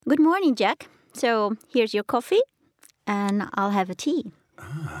Good morning, Jack. So here's your coffee, and I'll have a tea.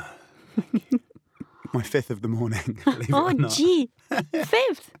 My fifth of the morning, believe it or not. Gee,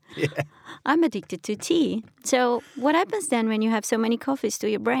 fifth. Yeah. I'm addicted to tea. So what happens then when you have so many coffees to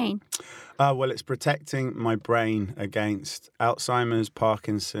your brain? Well, it's protecting my brain against Alzheimer's,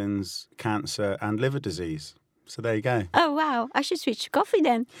 Parkinson's, cancer, and liver disease. So there you go. Oh, wow. I should switch to coffee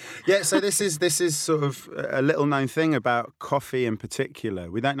then. Yeah, so this is sort of a little known thing about coffee in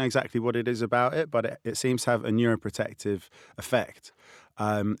particular. We don't know exactly what it is about it, but it seems to have a neuroprotective effect.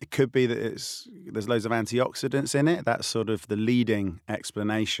 It could be that there's loads of antioxidants in it. That's sort of the leading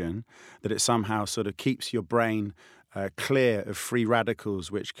explanation, that it somehow sort of keeps your brain clear of free radicals,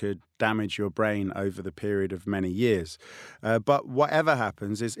 which could damage your brain over the period of many years. But whatever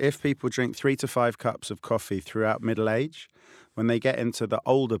happens is if people drink 3 to 5 cups of coffee throughout middle age, when they get into the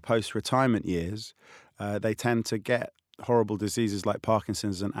older post-retirement years, they tend to get horrible diseases like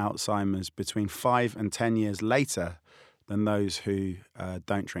Parkinson's and Alzheimer's between 5 and 10 years later than those who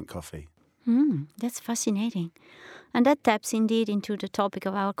don't drink coffee. That's fascinating. And that taps indeed into the topic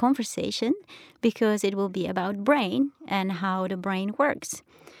of our conversation, because it will be about brain and how the brain works.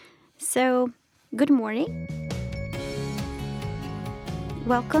 So, good morning.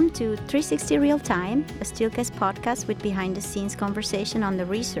 Welcome to 360 Real Time, a Steelcast podcast with behind-the-scenes conversation on the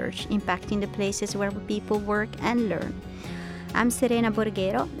research impacting the places where people work and learn. I'm Serena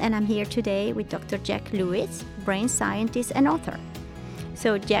Borghero, and I'm here today with Dr. Jack Lewis, brain scientist and author.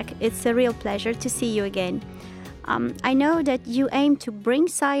 So, Jack, it's a real pleasure to see you again. I know that you aim to bring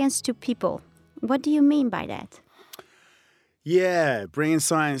science to people. What do you mean by that? Yeah, bringing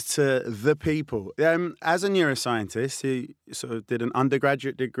science to the people. As a neuroscientist who sort of did an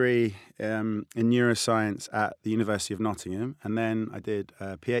undergraduate degree in neuroscience at the University of Nottingham, and then I did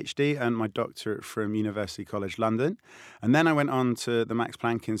a PhD and my doctorate from University College London, and then I went on to the Max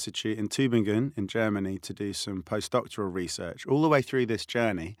Planck Institute in Tübingen in Germany to do some postdoctoral research. All the way through this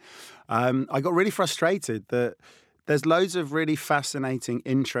journey, I got really frustrated that there's loads of really fascinating,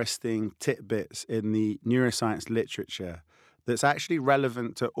 interesting tidbits in the neuroscience literature that's actually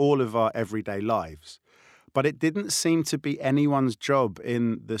relevant to all of our everyday lives. But it didn't seem to be anyone's job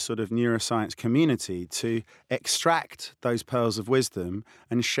in the sort of neuroscience community to extract those pearls of wisdom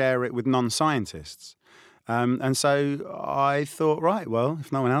and share it with non-scientists. And so I thought, right, well,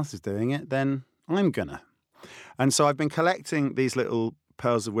 if no one else is doing it, then I'm gonna. And so I've been collecting these little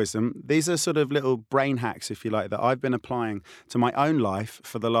pearls of wisdom. These are sort of little brain hacks, if you like, that I've been applying to my own life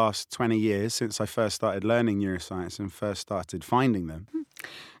for the last 20 years since I first started learning neuroscience and first started finding them.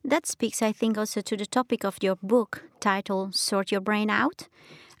 That speaks, I think, also to the topic of your book titled Sort Your Brain Out,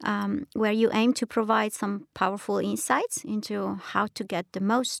 where you aim to provide some powerful insights into how to get the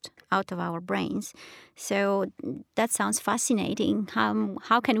most out of our brains. So that sounds fascinating.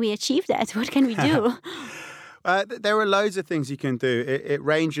 How can we achieve that? What can we do? There are loads of things you can do. It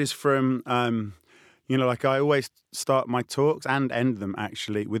ranges from, like I always start my talks and end them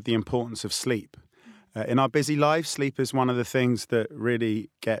actually with the importance of sleep. In our busy lives, sleep is one of the things that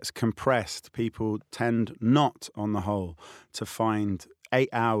really gets compressed. People tend not, on the whole, to find 8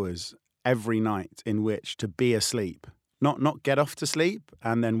 hours every night in which to be asleep. Not get off to sleep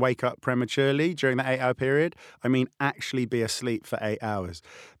and then wake up prematurely during that 8-hour period. I mean, actually be asleep for 8 hours.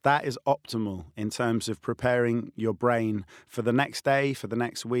 That is optimal in terms of preparing your brain for the next day, for the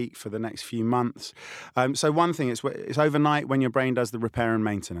next week, for the next few months. So one thing, it's overnight when your brain does the repair and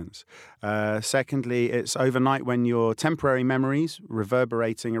maintenance. Secondly, it's overnight when your temporary memories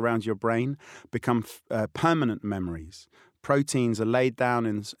reverberating around your brain become permanent memories. Proteins are laid down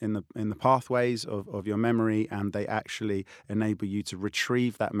in the pathways of your memory, and they actually enable you to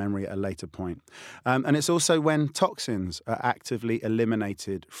retrieve that memory at a later point. And it's also when toxins are actively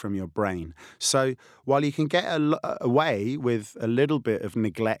eliminated from your brain. So while you can get away with a little bit of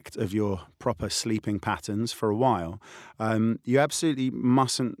neglect of your proper sleeping patterns for a while, you absolutely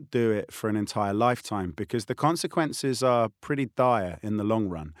mustn't do it for an entire lifetime, because the consequences are pretty dire in the long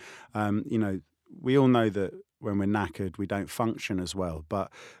run. We all know that when we're knackered, we don't function as well.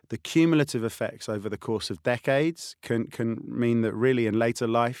 But the cumulative effects over the course of decades can mean that really in later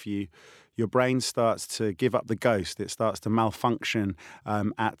life, your brain starts to give up the ghost. It starts to malfunction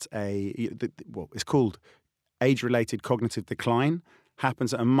at it's called age-related cognitive decline.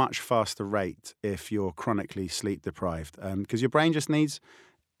 Happens at a much faster rate if you're chronically sleep deprived, because your brain just needs,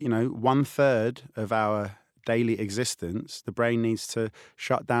 1/3 of our daily existence. The brain needs to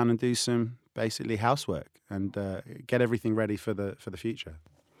shut down and do some basically housework and get everything ready for the future.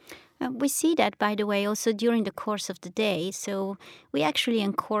 We see that, by the way, also during the course of the day. So we actually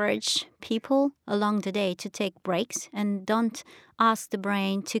encourage people along the day to take breaks and don't ask the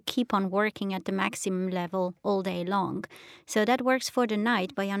brain to keep on working at the maximum level all day long. So that works for the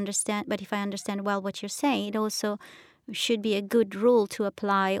night, but if I understand well what you're saying, it also should be a good rule to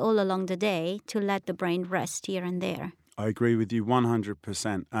apply all along the day to let the brain rest here and there. I agree with you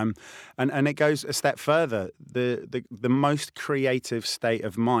 100%. And it goes a step further. The most creative state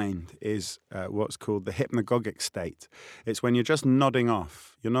of mind is what's called the hypnagogic state. It's when you're just nodding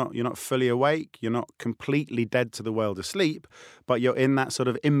off. You're not fully awake. You're not completely dead to the world asleep, but you're in that sort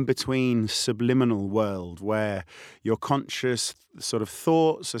of in-between subliminal world where your conscious sort of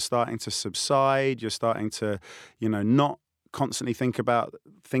thoughts are starting to subside. You're starting to, not constantly think about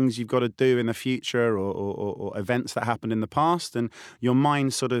things you've got to do in the future or events that happened in the past, and your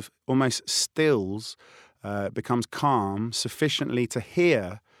mind sort of almost stills, becomes calm sufficiently to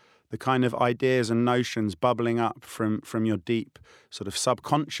hear the kind of ideas and notions bubbling up from your deep sort of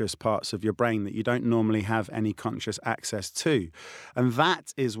subconscious parts of your brain that you don't normally have any conscious access to. And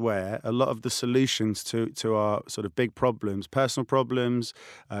that is where a lot of the solutions to our sort of big problems, personal problems,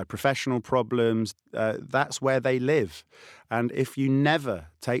 professional problems, that's where they live. And if you never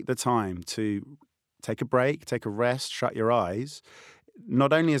take the time to take a break, take a rest, shut your eyes,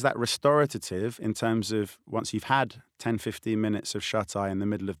 not only is that restorative in terms of once you've had 10, 15 minutes of shut-eye in the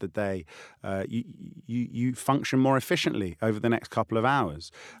middle of the day, you function more efficiently over the next couple of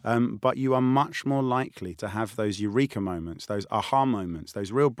hours. But you are much more likely to have those eureka moments, those aha moments,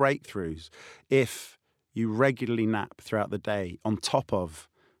 those real breakthroughs if you regularly nap throughout the day on top of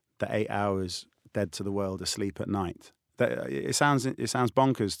the 8 hours dead to the world asleep at night. It sounds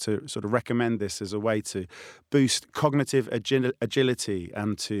bonkers to sort of recommend this as a way to boost cognitive agility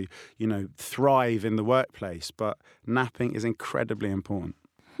and to, thrive in the workplace. But napping is incredibly important.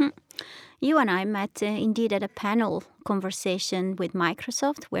 You and I met indeed at a panel conversation with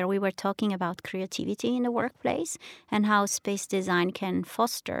Microsoft where we were talking about creativity in the workplace and how space design can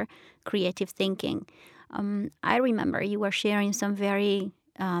foster creative thinking. I remember you were sharing some very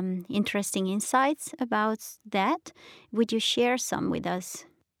interesting insights about that. Would you share some with us?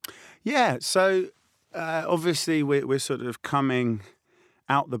 Yeah, so obviously we're sort of coming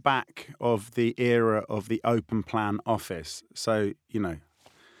out the back of the era of the open plan office. So,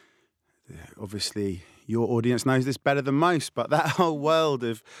 obviously your audience knows this better than most, but that whole world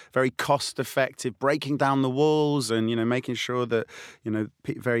of very cost-effective, breaking down the walls and, making sure that,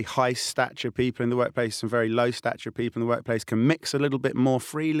 very high-stature people in the workplace and very low-stature people in the workplace can mix a little bit more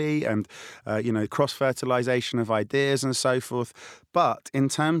freely and, cross-fertilization of ideas and so forth. But in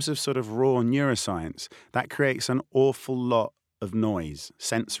terms of sort of raw neuroscience, that creates an awful lot of noise,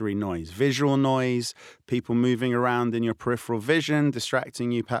 sensory noise, visual noise, people moving around in your peripheral vision,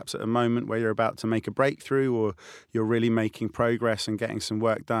 distracting you perhaps at a moment where you're about to make a breakthrough or you're really making progress and getting some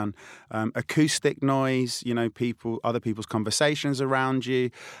work done. Acoustic noise, other people's conversations around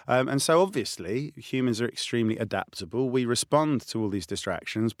you. And so obviously humans are extremely adaptable. We respond to all these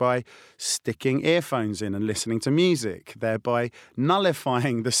distractions by sticking earphones in and listening to music, thereby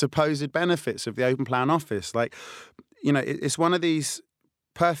nullifying the supposed benefits of the open plan office. It's one of these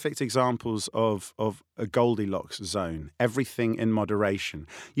perfect examples of a Goldilocks zone, everything in moderation.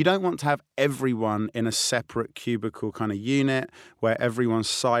 You don't want to have everyone in a separate cubicle kind of unit where everyone's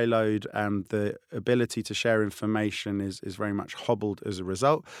siloed and the ability to share information is very much hobbled as a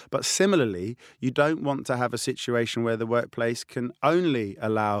result. But similarly, you don't want to have a situation where the workplace can only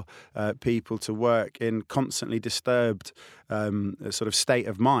allow people to work in constantly disturbed sort of state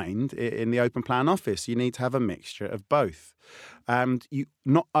of mind in the open plan office. You need to have a mixture of both. And you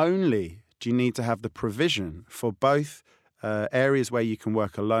not only do you need to have the provision for both areas where you can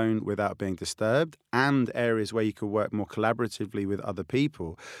work alone without being disturbed and areas where you can work more collaboratively with other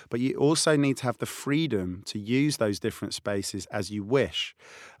people, but you also need to have the freedom to use those different spaces as you wish.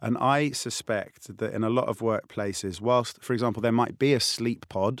 And I suspect that in a lot of workplaces, whilst, for example, there might be a sleep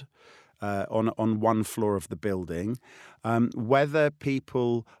pod on one floor of the building, whether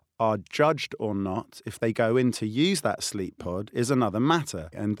people are judged or not if they go in to use that sleep pod is another matter.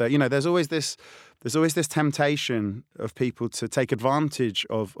 And there's always this temptation of people to take advantage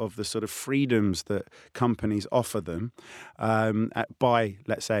of the sort of freedoms that companies offer them by,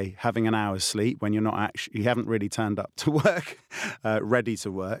 let's say, having an hour's sleep when you haven't really turned up to work, ready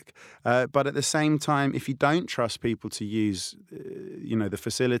to work. But at the same time, if you don't trust people to use, the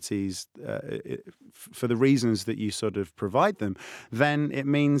facilities for the reasons that you sort of provide them, then it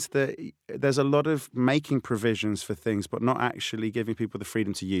means that there's a lot of making provisions for things, but not actually giving people the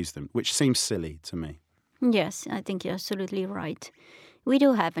freedom to use them, which seems silly to me. Yes, I think you're absolutely right. We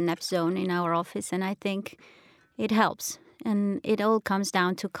do have a nap zone in our office, and I think it helps. And it all comes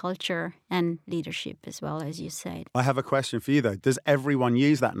down to culture and leadership as well, as you said. I have a question for you, though. Does everyone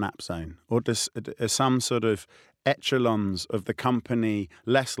use that nap zone? Or are some sort of echelons of the company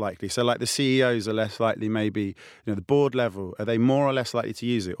less likely? So like the CEOs are less likely, maybe, the board level, are they more or less likely to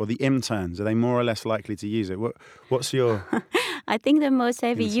use it? Or the interns, are they more or less likely to use it? What's your... I think the most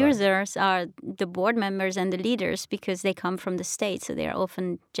heavy insight? users are the board members and the leaders because they come from the States, so they're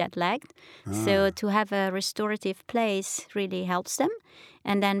often jet-lagged. So to have a restorative place really helps them.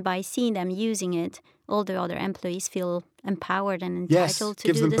 And then by seeing them using it, all the other employees feel empowered and entitled to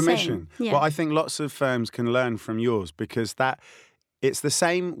do the same. Gives them permission. Yeah. Well, I think lots of firms can learn from yours because it's the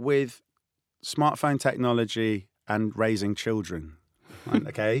same with smartphone technology and raising children.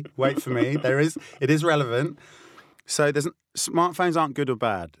 Okay, wait for me. It is relevant. So smartphones aren't good or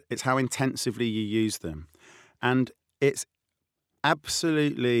bad. It's how intensively you use them. And it's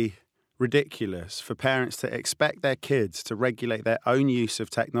absolutely ridiculous for parents to expect their kids to regulate their own use of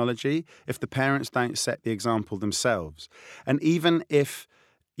technology if the parents don't set the example themselves. And even if,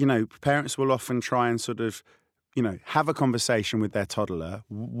 parents will often try and sort of, have a conversation with their toddler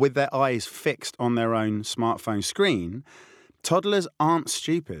with their eyes fixed on their own smartphone screen, toddlers aren't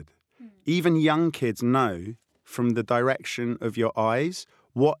stupid. Even young kids know from the direction of your eyes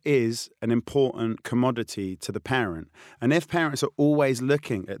what is an important commodity to the parent. And if parents are always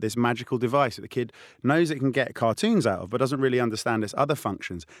looking at this magical device that the kid knows it can get cartoons out of but doesn't really understand its other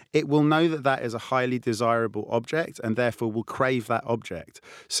functions, it will know that is a highly desirable object and therefore will crave that object.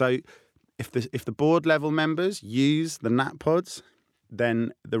 So if the board level members use the nap pods,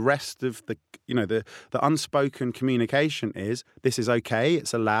 then the rest of the unspoken communication is this is okay,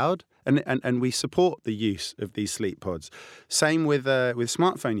 it's allowed, and we support the use of these sleep pods. Same with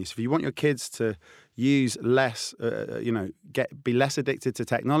smartphone use. If you want your kids to use less, be less addicted to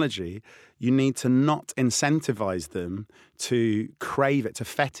technology, you need to not incentivize them to crave it, to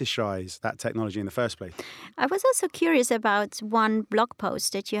fetishize that technology in the first place. I was also curious about one blog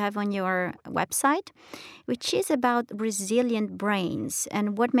post that you have on your website, which is about resilient brains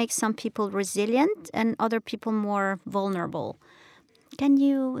and what makes some people resilient and other people more vulnerable. Can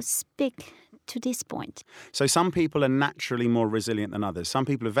you speak to this point? So some people are naturally more resilient than others. Some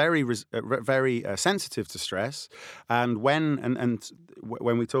people are very sensitive to stress. And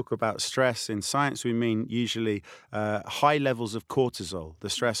when we talk about stress in science, we mean usually high levels of cortisol, the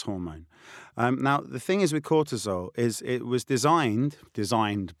stress hormone. Now, the thing is with cortisol is it was designed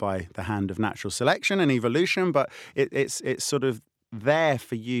by the hand of natural selection and evolution, but it's sort of there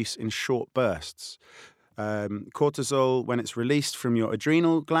for use in short bursts. Cortisol, when it's released from your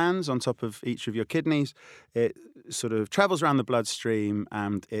adrenal glands on top of each of your kidneys, it sort of travels around the bloodstream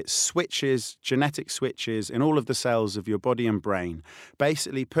and it genetic switches in all of the cells of your body and brain,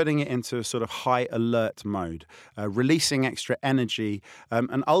 basically putting it into a sort of high alert mode, releasing extra energy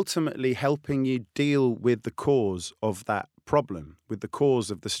and ultimately helping you deal with the cause of that problem, with the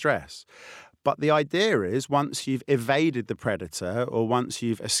cause of the stress. But the idea is once you've evaded the predator or once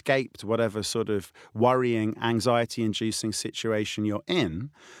you've escaped whatever sort of worrying, anxiety-inducing situation you're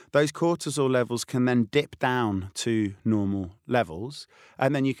in, those cortisol levels can then dip down to normal levels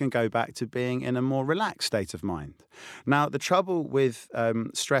and then you can go back to being in a more relaxed state of mind. Now, the trouble with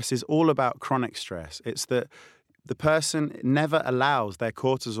stress is all about chronic stress. It's that the person never allows their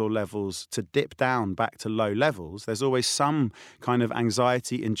cortisol levels to dip down back to low levels. There's always some kind of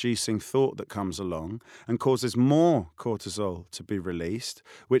anxiety-inducing thought that comes along and causes more cortisol to be released,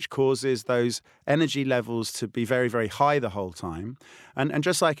 which causes those energy levels to be very, very high the whole time. And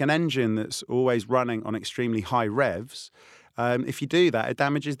just like an engine that's always running on extremely high revs, if you do that, it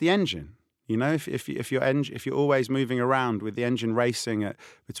damages the engine. If you're always moving around with the engine racing at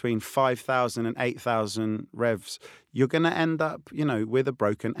between 5,000 and 8,000 revs, you're going to end up, with a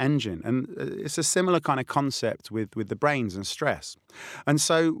broken engine. And it's a similar kind of concept with the brains and stress. And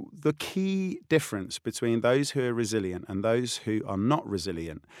so the key difference between those who are resilient and those who are not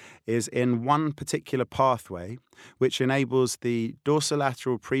resilient is in one particular pathway, which enables the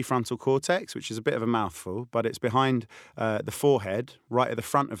dorsolateral prefrontal cortex, which is a bit of a mouthful, but it's behind the forehead, right at the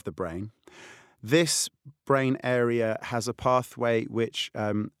front of the brain. This brain area has a pathway which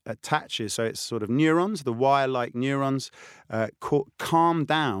attaches, so it's sort of neurons, the wire-like neurons, calm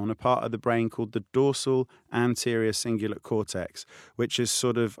down a part of the brain called the dorsal anterior cingulate cortex, which is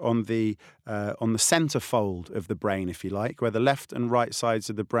sort of on the centerfold of the brain, if you like, where the left and right sides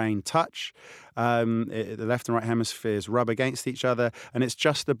of the brain touch. The left and right hemispheres rub against each other, and it's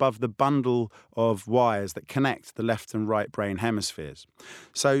just above the bundle of wires that connect the left and right brain hemispheres.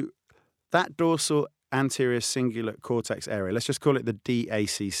 So that dorsal anterior cingulate cortex area. Let's just call it the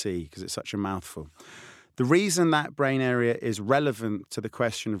DACC because it's such a mouthful. The reason that brain area is relevant to the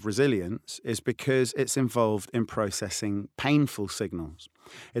question of resilience is because it's involved in processing painful signals.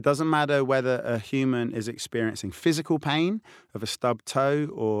 It doesn't matter whether a human is experiencing physical pain of a stubbed toe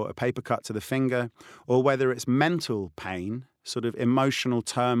or a paper cut to the finger, or whether it's mental pain, sort of emotional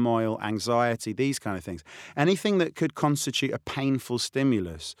turmoil, anxiety, these kind of things. Anything that could constitute a painful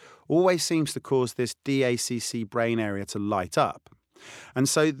stimulus always seems to cause this DACC brain area to light up. And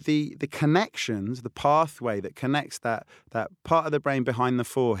so the connections, the pathway that connects that part of the brain behind the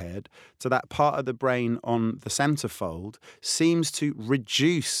forehead to that part of the brain on the centerfold seems to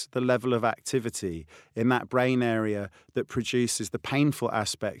reduce the level of activity in that brain area that produces the painful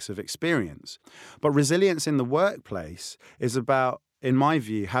aspects of experience. But resilience in the workplace is about, in my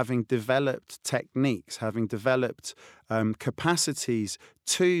view, having developed techniques, having developed capacities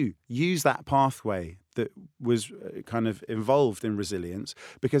to use that pathway that was kind of involved in resilience,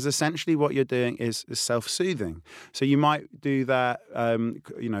 because essentially what you're doing is self-soothing. So you might do that,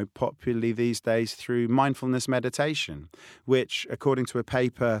 popularly these days through mindfulness meditation, which, according to a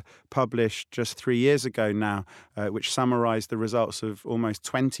paper published just 3 years ago now, which summarized the results of almost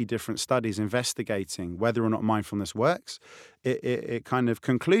 20 different studies investigating whether or not mindfulness works, it kind of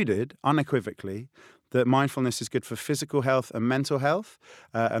concluded unequivocally that mindfulness is good for physical health and mental health.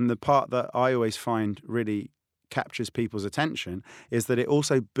 And the part that I always find really captures people's attention is that it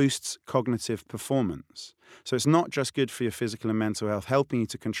also boosts cognitive performance. So it's not just good for your physical and mental health, helping you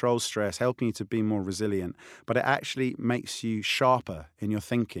to control stress, helping you to be more resilient, but it actually makes you sharper in your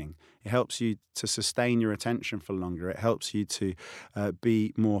thinking. It helps you to sustain your attention for longer. It helps you to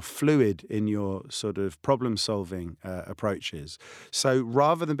be more fluid in your sort of problem-solving approaches. So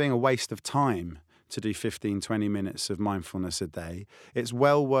rather than being a waste of time to do 15, 20 minutes of mindfulness a day, it's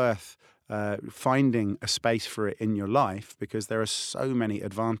well worth finding a space for it in your life because there are so many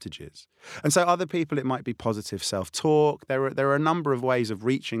advantages. And so other people, it might be positive self-talk. There are a number of ways of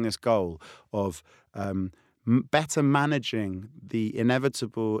reaching this goal of better managing the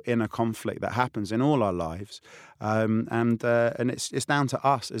inevitable inner conflict that happens in all our lives. And it's down to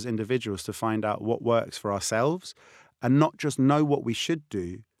us as individuals to find out what works for ourselves and not just know what we should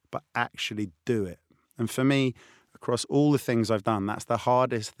do, but actually do it. And for me, across all the things I've done, that's the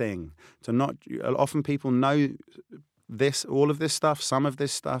hardest thing. Often people know this, all of this stuff, some of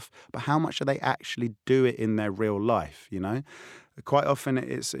this stuff, but how much do they actually do it in their real life, you know? Quite often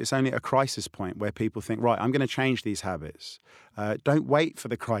it's only a crisis point where people think, right, I'm going to change these habits. Don't wait for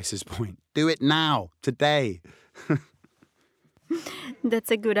the crisis point. Do it now, today.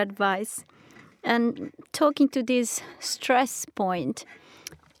 That's a good advice. And talking to this stress point,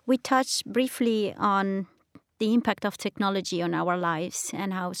 we touched briefly on the impact of technology on our lives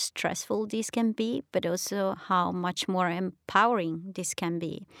and how stressful this can be, but also how much more empowering this can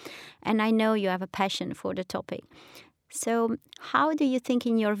be. And I know you have a passion for the topic. So how do you think,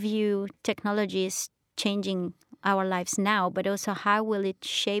 in your view, technology is changing our lives now, but also how will it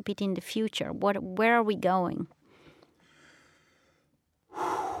shape it in the future? Where are we going?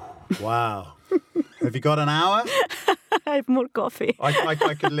 Wow. Have you got an hour? I have more coffee. I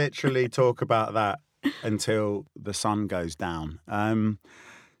could literally talk about that until the sun goes down.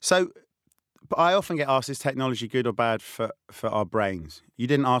 So I often get asked, is technology good or bad for our brains? You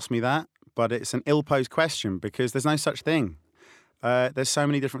didn't ask me that, but it's an ill-posed question because there's no such thing. There's so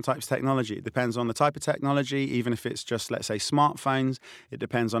many different types of technology. It depends on the type of technology, even if it's just, let's say, smartphones. It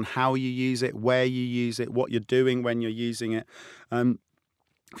depends on how you use it, where you use it, what you're doing when you're using it.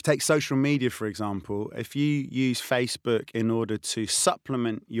 Take social media, for example. If you use Facebook in order to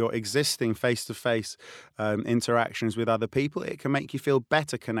supplement your existing face-to-face interactions with other people, it can make you feel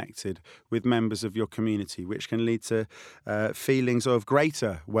better connected with members of your community, which can lead to feelings of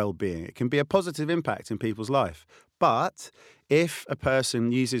greater well-being. It can be a positive impact in people's life. But if a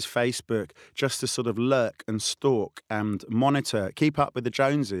person uses Facebook just to sort of lurk and stalk and monitor, keep up with the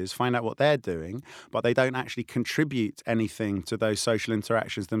Joneses, find out what they're doing, but they don't actually contribute anything to those social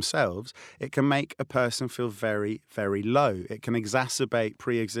interactions themselves, it can make a person feel very, very low. It can exacerbate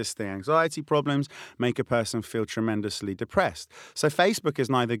pre-existing anxiety problems, make a person feel tremendously depressed. So Facebook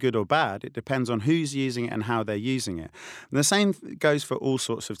is neither good or bad. It depends on who's using it and how they're using it. And the same goes for all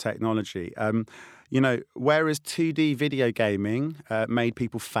sorts of technology. Whereas 2D video gaming made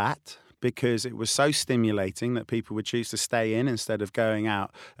people fat because it was so stimulating that people would choose to stay in instead of going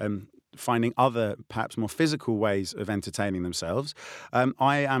out and finding other, perhaps more physical ways of entertaining themselves,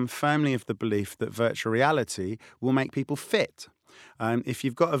 I am firmly of the belief that virtual reality will make people fit. If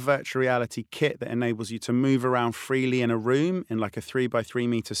you've got a virtual reality kit that enables you to move around freely in a room in like a 3x3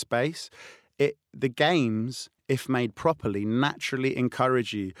 meter space, the games, if made properly, naturally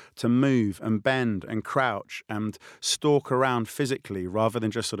encourage you to move and bend and crouch and stalk around physically rather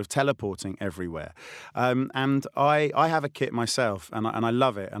than just sort of teleporting everywhere. And I have a kit myself, and I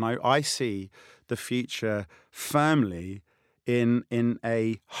love it. And I see the future firmly in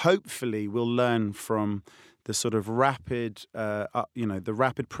a, hopefully we'll learn from the sort of rapid, the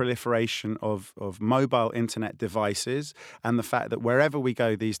rapid proliferation of mobile internet devices, and the fact that wherever we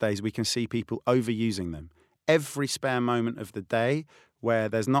go these days, we can see people overusing them. Every spare moment of the day where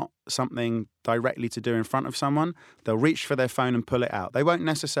there's not something directly to do in front of someone, they'll reach for their phone and pull it out. They won't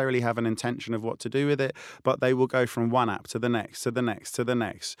necessarily have an intention of what to do with it, but they will go from one app to the next, to the next, to the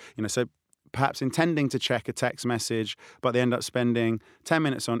next. So perhaps intending to check a text message, but they end up spending 10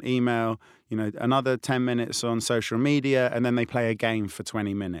 minutes on email, another 10 minutes on social media, and then they play a game for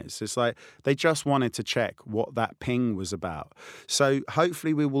 20 minutes. It's like they just wanted to check what that ping was about. So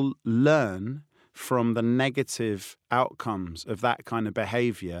hopefully we will learn from the negative outcomes of that kind of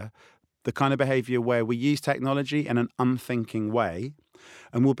behavior, the kind of behavior where we use technology in an unthinking way,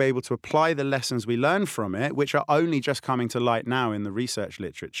 and we'll be able to apply the lessons we learn from it, which are only just coming to light now in the research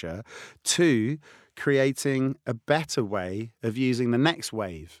literature, to creating a better way of using the next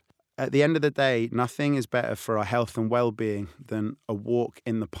wave. At the end of the day, nothing is better for our health and well-being than a walk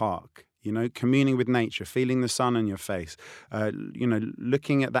in the park. Communing with nature, feeling the sun on your face,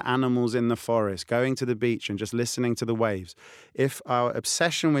 looking at the animals in the forest, going to the beach and just listening to the waves. If our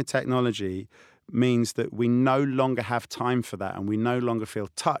obsession with technology means that we no longer have time for that and we no longer feel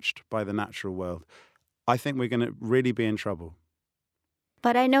touched by the natural world, I think we're going to really be in trouble.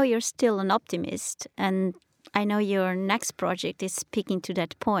 But I know you're still an optimist, and I know your next project is speaking to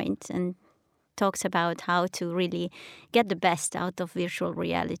that point and talks about how to really get the best out of virtual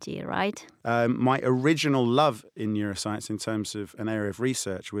reality, right? My original love in neuroscience in terms of an area of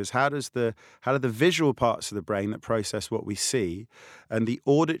research was how do the visual parts of the brain that process what we see and the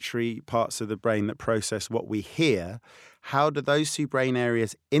auditory parts of the brain that process what we hear, how do those two brain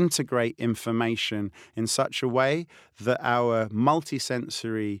areas integrate information in such a way that our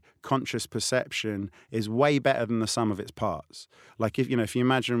multisensory conscious perception is way better than the sum of its parts? Like if you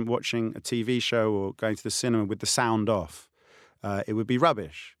imagine watching a TV show or going to the cinema with the sound off, it would be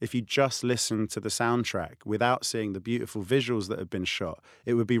rubbish. If you just listen to the soundtrack without seeing the beautiful visuals that have been shot,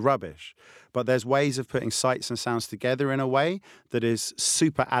 it would be rubbish. But there's ways of putting sights and sounds together in a way that is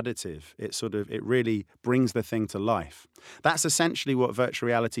super additive. It really brings the thing to life. That's essentially what virtual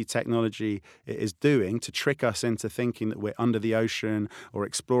reality technology is doing, to trick us into thinking that we're under the ocean or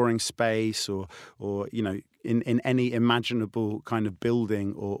exploring space or in any imaginable kind of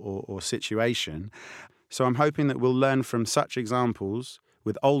building or situation. So I'm hoping that we'll learn from such examples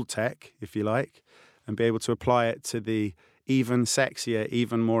with old tech, if you like, and be able to apply it to the even sexier,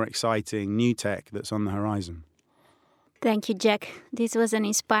 even more exciting new tech that's on the horizon. Thank you, Jack. This was an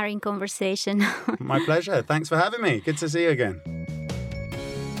inspiring conversation. My pleasure. Thanks for having me. Good to see you again.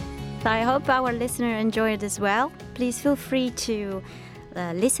 So I hope our listener enjoyed as well. Please feel free to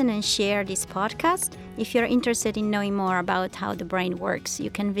listen and share this podcast. If you're interested in knowing more about how the brain works, you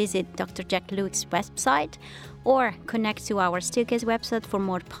can visit Dr. Jack Luke's website or connect to our Steelcase website for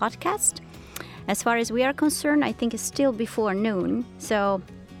more podcasts. As far as we are concerned, I think it's still before noon, so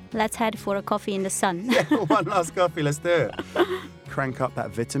let's head for a coffee in the sun. Yeah, one last coffee, let's do it. Crank up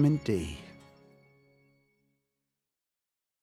that vitamin D.